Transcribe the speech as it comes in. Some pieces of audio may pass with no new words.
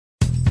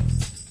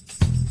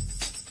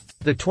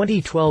The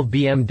 2012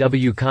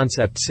 BMW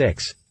Concept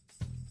 6.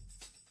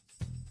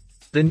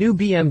 The new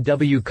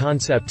BMW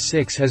Concept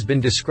 6 has been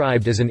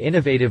described as an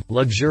innovative,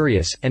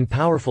 luxurious, and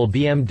powerful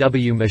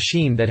BMW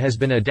machine that has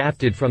been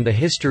adapted from the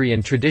history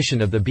and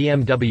tradition of the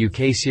BMW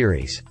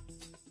K-Series.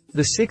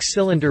 The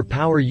six-cylinder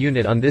power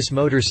unit on this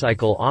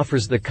motorcycle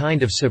offers the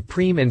kind of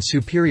supreme and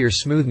superior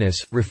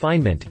smoothness,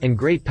 refinement, and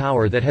great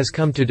power that has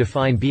come to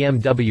define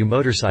BMW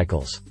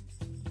motorcycles.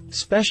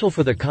 Special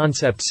for the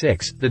Concept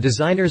 6, the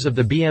designers of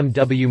the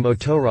BMW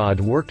Motorrad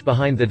worked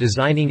behind the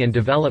designing and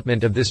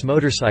development of this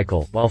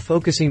motorcycle, while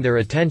focusing their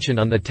attention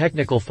on the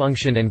technical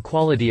function and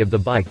quality of the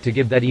bike to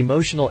give that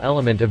emotional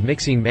element of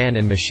mixing man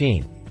and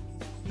machine.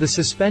 The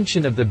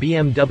suspension of the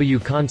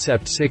BMW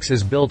Concept 6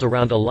 is built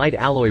around a light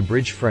alloy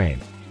bridge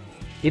frame.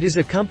 It is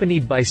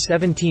accompanied by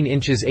 17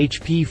 inches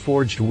HP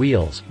forged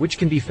wheels, which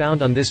can be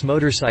found on this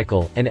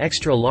motorcycle, and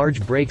extra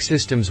large brake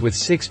systems with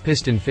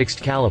 6-piston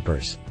fixed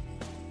calipers.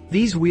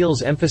 These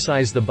wheels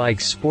emphasize the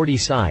bike's sporty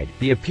side,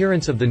 the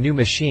appearance of the new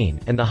machine,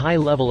 and the high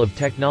level of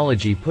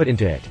technology put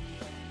into it.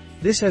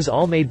 This has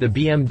all made the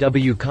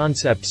BMW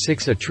Concept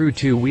 6 a true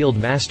two-wheeled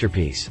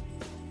masterpiece.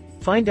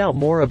 Find out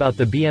more about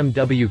the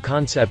BMW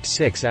Concept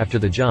 6 after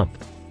the jump.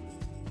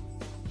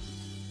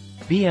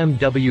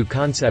 BMW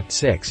Concept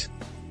 6.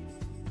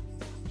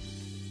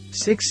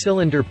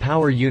 Six-cylinder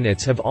power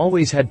units have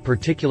always had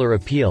particular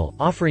appeal,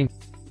 offering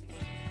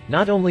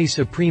not only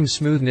supreme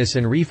smoothness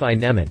and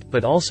refinement,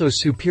 but also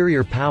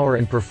superior power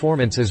and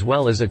performance as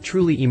well as a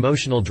truly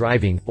emotional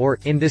driving, or,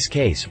 in this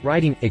case,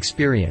 riding,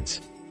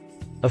 experience.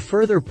 A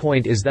further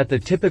point is that the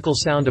typical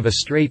sound of a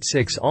straight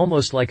six,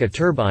 almost like a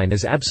turbine,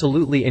 is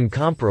absolutely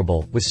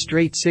incomparable, with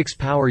straight six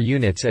power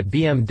units at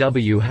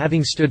BMW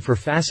having stood for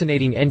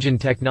fascinating engine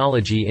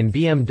technology in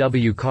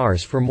BMW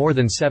cars for more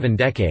than 7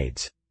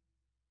 decades.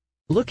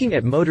 Looking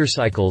at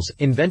motorcycles,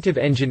 inventive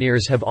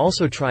engineers have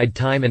also tried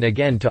time and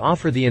again to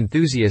offer the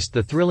enthusiast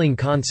the thrilling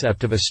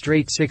concept of a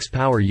straight six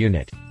power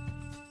unit.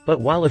 But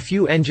while a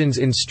few engines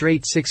in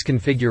straight six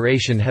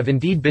configuration have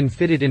indeed been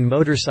fitted in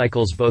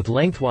motorcycles both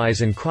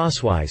lengthwise and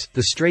crosswise,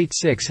 the straight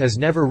six has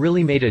never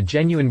really made a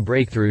genuine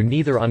breakthrough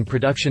neither on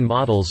production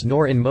models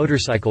nor in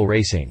motorcycle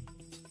racing.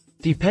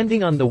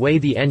 Depending on the way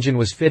the engine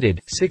was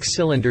fitted, 6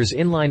 cylinders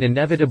inline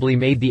inevitably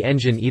made the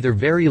engine either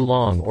very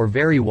long or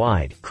very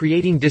wide,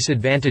 creating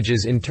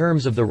disadvantages in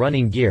terms of the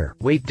running gear,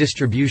 weight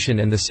distribution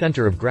and the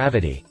center of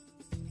gravity.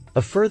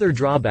 A further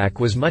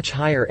drawback was much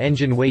higher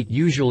engine weight,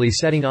 usually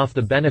setting off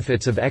the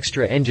benefits of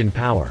extra engine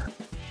power.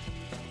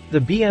 The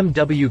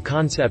BMW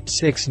Concept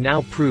 6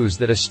 now proves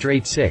that a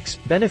straight six,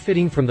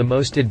 benefiting from the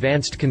most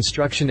advanced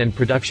construction and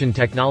production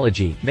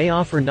technology, may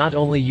offer not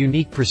only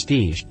unique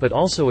prestige, but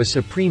also a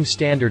supreme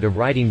standard of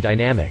riding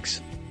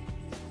dynamics.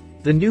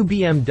 The new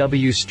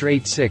BMW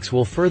straight six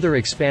will further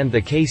expand the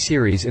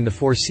K-Series in the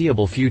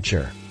foreseeable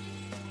future.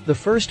 The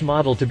first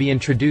model to be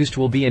introduced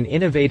will be an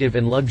innovative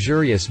and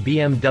luxurious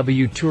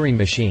BMW touring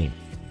machine.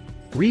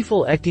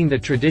 Reflecting the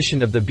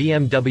tradition of the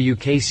BMW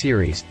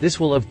K-Series, this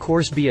will of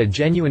course be a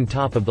genuine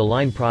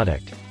top-of-the-line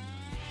product.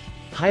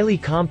 Highly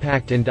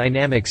compact and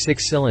dynamic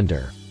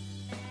six-cylinder.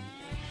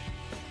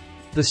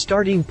 The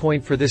starting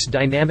point for this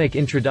dynamic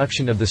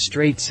introduction of the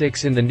straight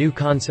six in the new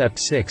Concept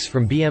 6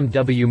 from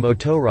BMW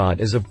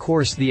Motorrad is of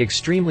course the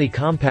extremely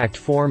compact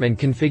form and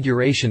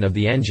configuration of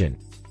the engine.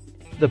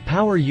 The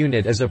power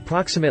unit is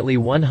approximately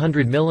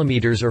 100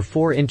 mm or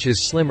 4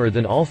 inches slimmer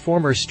than all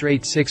former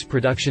straight six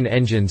production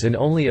engines and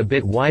only a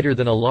bit wider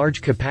than a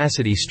large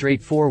capacity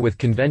straight four with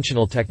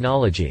conventional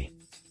technology.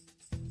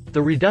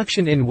 The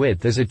reduction in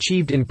width is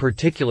achieved in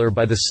particular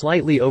by the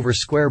slightly over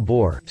square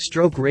bore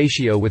stroke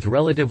ratio with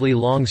relatively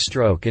long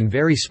stroke and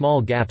very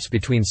small gaps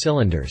between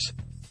cylinders.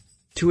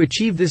 To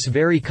achieve this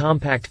very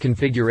compact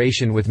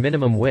configuration with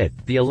minimum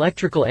width, the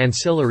electrical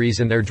ancillaries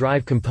and their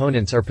drive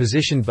components are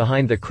positioned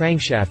behind the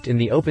crankshaft in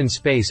the open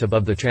space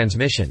above the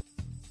transmission.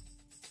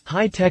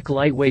 High-tech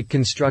lightweight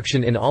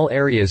construction in all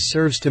areas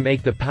serves to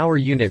make the power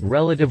unit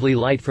relatively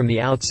light from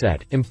the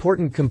outset,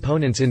 important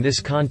components in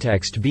this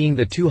context being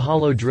the 2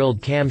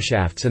 hollow-drilled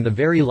camshafts and the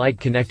very light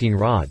connecting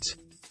rods.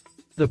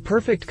 The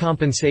perfect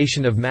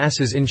compensation of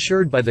masses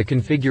ensured by the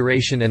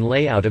configuration and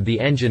layout of the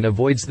engine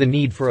avoids the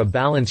need for a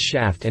balance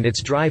shaft and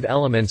its drive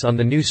elements on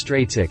the new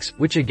straight six,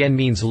 which again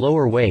means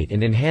lower weight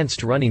and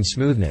enhanced running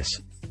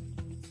smoothness.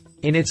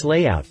 In its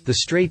layout, the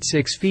straight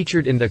six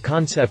featured in the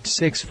Concept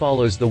 6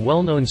 follows the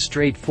well-known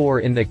straight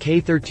four in the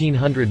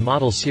K1300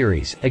 model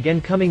series,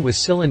 again coming with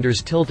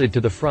cylinders tilted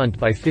to the front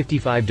by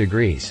 55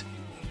 degrees.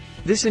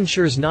 This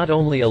ensures not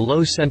only a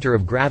low center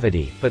of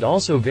gravity, but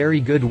also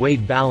very good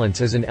weight balance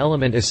as an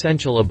element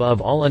essential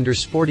above all under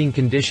sporting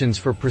conditions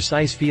for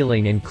precise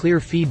feeling and clear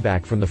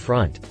feedback from the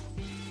front.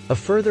 A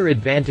further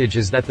advantage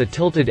is that the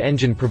tilted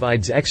engine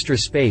provides extra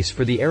space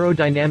for the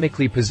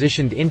aerodynamically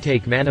positioned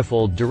intake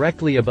manifold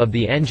directly above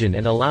the engine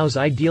and allows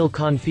ideal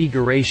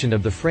configuration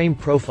of the frame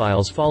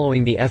profiles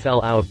following the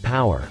FL out of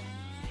power.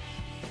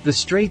 The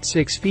straight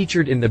six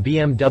featured in the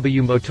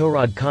BMW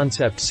Motorrad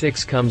Concept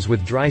 6 comes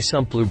with dry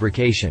sump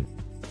lubrication.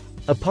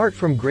 Apart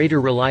from greater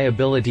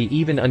reliability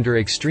even under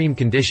extreme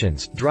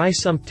conditions, dry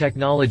sump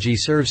technology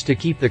serves to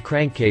keep the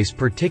crankcase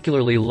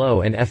particularly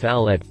low and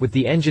flat, with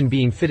the engine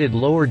being fitted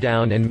lower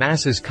down and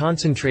masses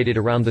concentrated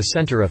around the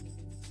center of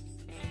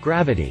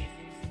gravity.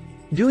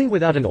 Doing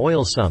without an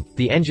oil sump,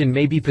 the engine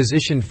may be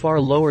positioned far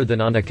lower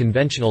than on a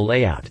conventional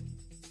layout.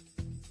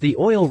 The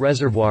oil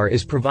reservoir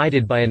is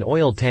provided by an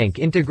oil tank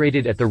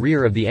integrated at the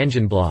rear of the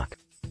engine block.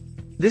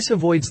 This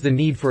avoids the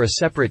need for a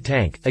separate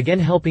tank, again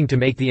helping to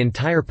make the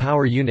entire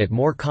power unit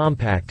more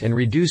compact and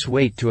reduce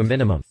weight to a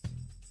minimum.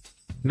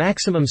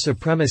 Maximum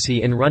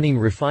supremacy in running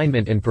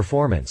refinement and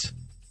performance.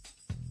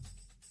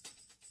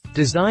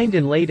 Designed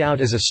and laid out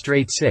as a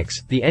straight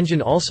six, the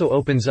engine also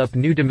opens up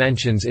new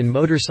dimensions in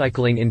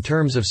motorcycling in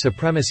terms of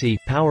supremacy,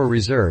 power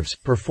reserves,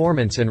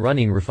 performance and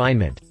running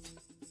refinement.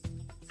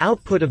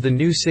 Output of the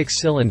new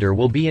six-cylinder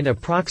will be in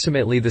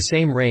approximately the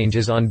same range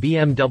as on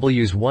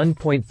BMW's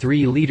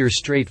 1.3-liter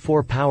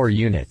straight-four power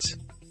units.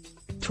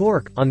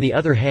 Torque, on the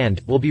other hand,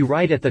 will be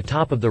right at the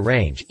top of the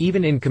range,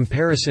 even in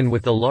comparison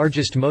with the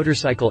largest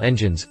motorcycle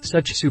engines,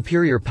 such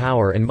superior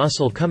power and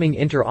muscle coming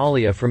inter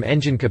alia from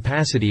engine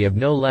capacity of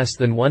no less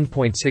than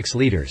 1.6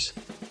 liters.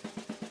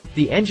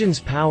 The engine's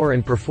power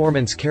and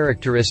performance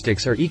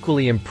characteristics are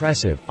equally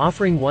impressive,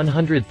 offering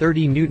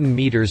 130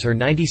 Nm or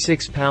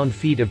 96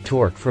 pound-feet of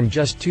torque from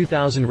just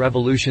 2,000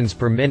 revolutions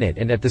per minute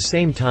and at the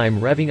same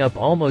time revving up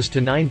almost to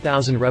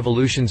 9,000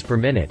 revolutions per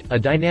minute, a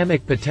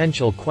dynamic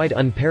potential quite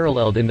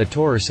unparalleled in the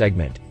tourer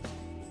segment.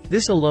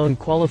 This alone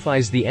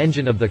qualifies the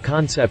engine of the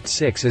Concept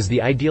 6 as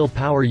the ideal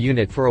power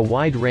unit for a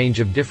wide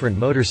range of different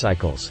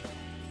motorcycles.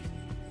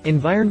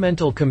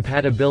 Environmental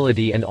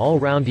compatibility and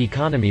all-round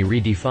economy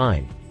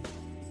redefined.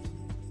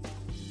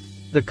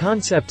 The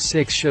Concept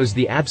 6 shows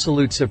the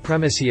absolute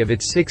supremacy of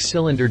its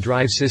six-cylinder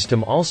drive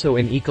system also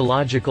in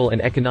ecological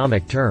and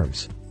economic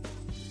terms.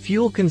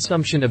 Fuel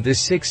consumption of this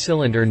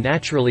six-cylinder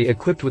naturally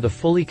equipped with a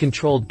fully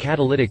controlled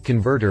catalytic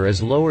converter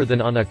is lower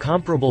than on a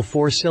comparable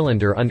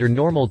four-cylinder under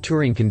normal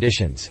touring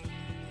conditions.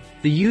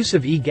 The use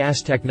of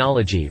e-gas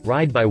technology,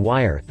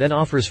 ride-by-wire, then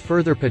offers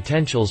further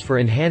potentials for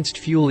enhanced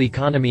fuel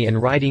economy and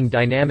riding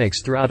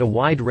dynamics throughout a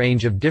wide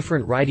range of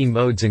different riding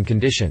modes and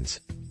conditions.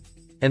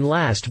 And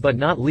last but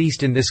not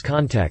least in this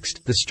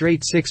context, the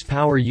straight six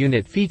power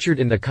unit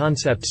featured in the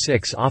Concept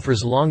 6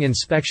 offers long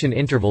inspection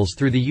intervals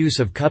through the use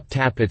of cup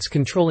tappets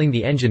controlling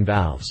the engine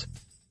valves.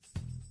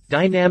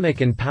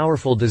 Dynamic and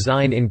powerful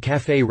design in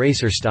café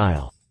racer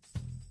style.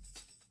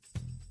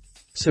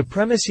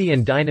 Supremacy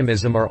and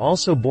dynamism are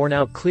also borne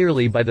out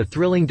clearly by the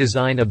thrilling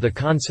design of the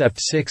Concept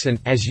 6 and,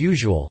 as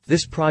usual,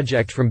 this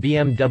project from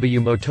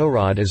BMW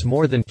Motorrad is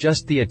more than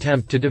just the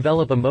attempt to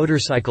develop a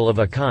motorcycle of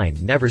a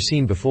kind never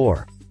seen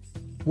before.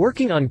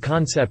 Working on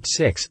Concept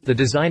 6, the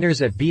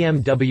designers at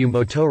BMW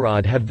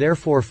Motorrad have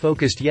therefore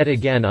focused yet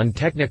again on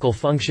technical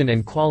function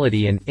and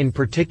quality and, in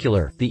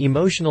particular, the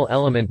emotional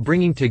element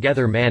bringing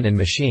together man and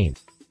machine.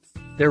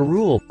 Their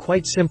rule,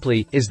 quite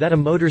simply, is that a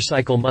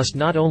motorcycle must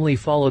not only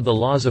follow the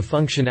laws of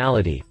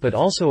functionality, but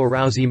also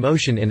arouse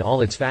emotion in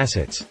all its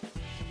facets.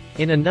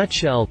 In a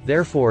nutshell,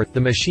 therefore, the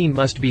machine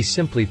must be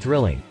simply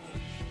thrilling.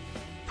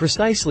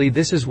 Precisely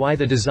this is why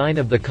the design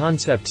of the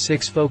Concept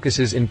 6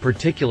 focuses in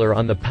particular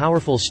on the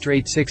powerful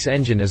straight six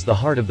engine as the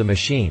heart of the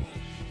machine.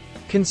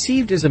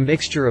 Conceived as a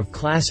mixture of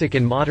classic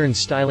and modern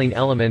styling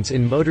elements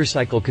in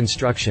motorcycle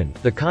construction,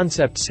 the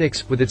Concept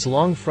 6, with its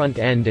long front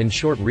end and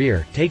short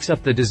rear, takes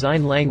up the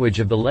design language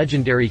of the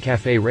legendary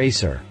café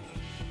racer.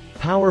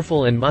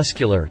 Powerful and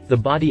muscular, the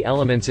body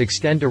elements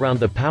extend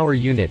around the power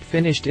unit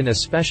finished in a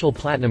special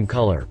platinum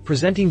color,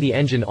 presenting the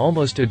engine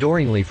almost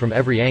adoringly from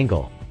every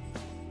angle.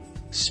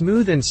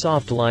 Smooth and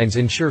soft lines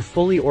ensure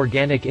fully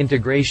organic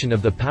integration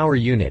of the power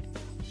unit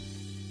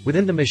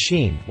within the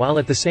machine, while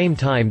at the same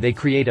time they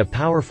create a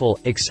powerful,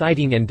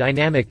 exciting and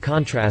dynamic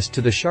contrast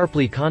to the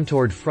sharply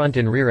contoured front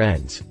and rear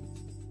ends.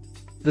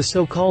 The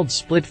so-called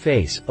split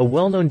face, a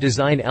well-known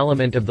design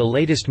element of the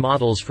latest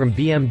models from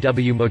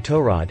BMW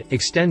Motorrad,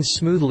 extends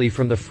smoothly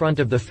from the front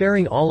of the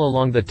fairing all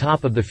along the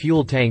top of the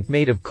fuel tank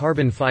made of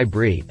carbon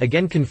fibre,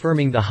 again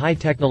confirming the high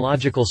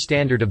technological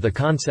standard of the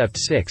Concept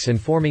 6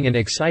 and forming an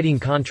exciting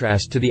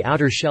contrast to the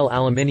outer shell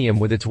aluminium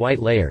with its white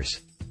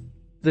layers.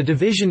 The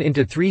division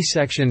into three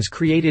sections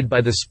created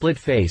by the split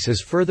face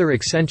is further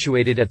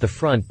accentuated at the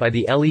front by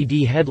the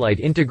LED headlight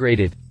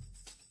integrated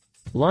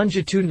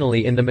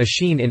longitudinally in the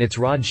machine in its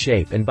rod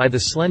shape and by the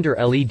slender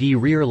LED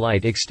rear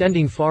light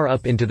extending far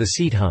up into the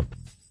seat hump.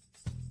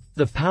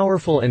 The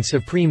powerful and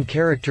supreme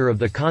character of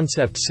the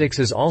Concept 6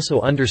 is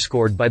also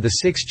underscored by the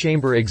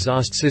six-chamber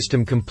exhaust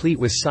system complete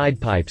with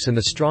side pipes and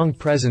the strong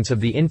presence of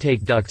the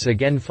intake ducts,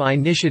 again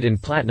fine-niched in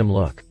platinum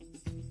look.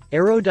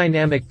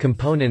 Aerodynamic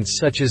components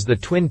such as the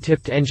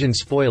twin-tipped engine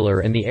spoiler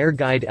and the air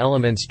guide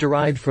elements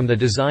derived from the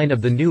design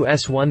of the new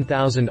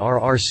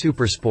S1000RR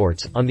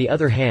Supersports, on the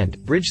other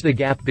hand, bridge the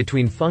gap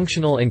between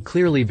functional and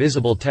clearly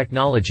visible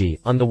technology,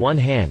 on the one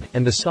hand,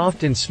 and the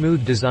soft and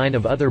smooth design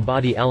of other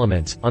body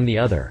elements, on the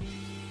other.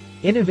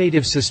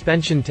 Innovative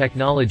suspension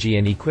technology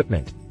and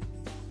equipment.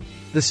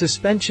 The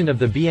suspension of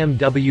the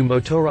BMW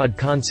Motorrad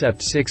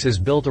Concept 6 is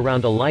built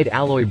around a light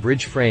alloy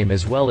bridge frame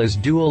as well as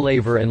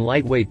dual-lever and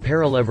lightweight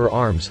paralever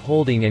arms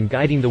holding and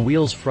guiding the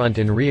wheels front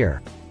and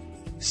rear.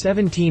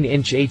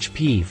 17-inch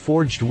HP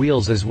forged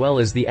wheels as well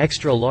as the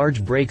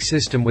extra-large brake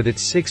system with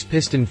its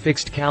 6-piston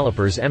fixed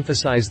calipers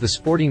emphasize the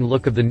sporting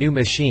look of the new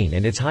machine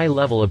and its high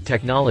level of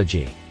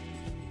technology.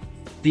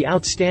 The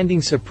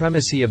outstanding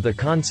supremacy of the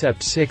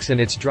Concept 6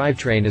 and its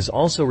drivetrain is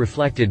also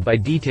reflected by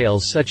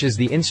details such as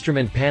the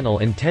instrument panel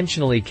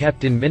intentionally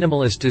kept in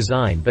minimalist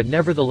design but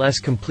nevertheless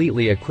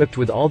completely equipped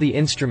with all the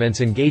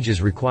instruments and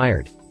gauges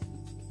required.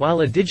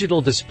 While a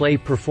digital display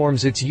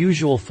performs its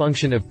usual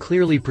function of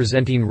clearly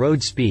presenting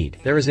road speed,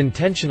 there is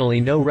intentionally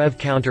no rev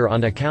counter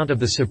on account of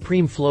the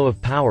supreme flow of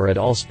power at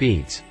all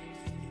speeds.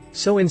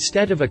 So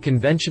instead of a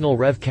conventional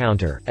rev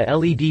counter, a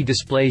LED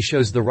display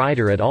shows the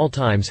rider at all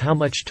times how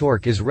much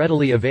torque is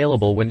readily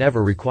available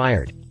whenever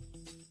required.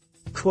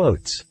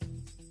 Quotes.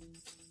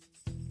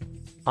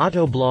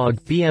 Autoblog: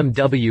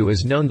 BMW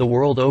is known the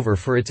world over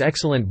for its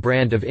excellent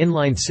brand of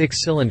inline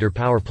six-cylinder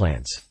power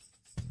plants.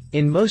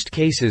 In most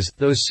cases,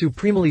 those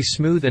supremely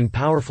smooth and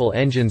powerful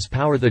engines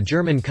power the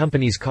German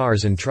company's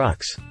cars and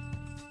trucks.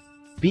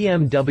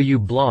 BMW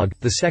blog: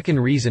 the second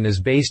reason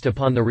is based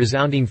upon the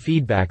resounding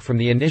feedback from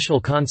the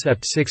initial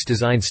Concept 6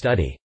 design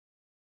study.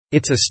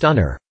 It's a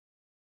stunner.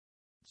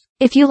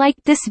 If you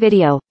liked this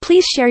video,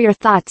 please share your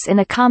thoughts in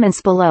the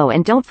comments below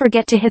and don't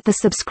forget to hit the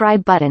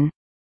subscribe button.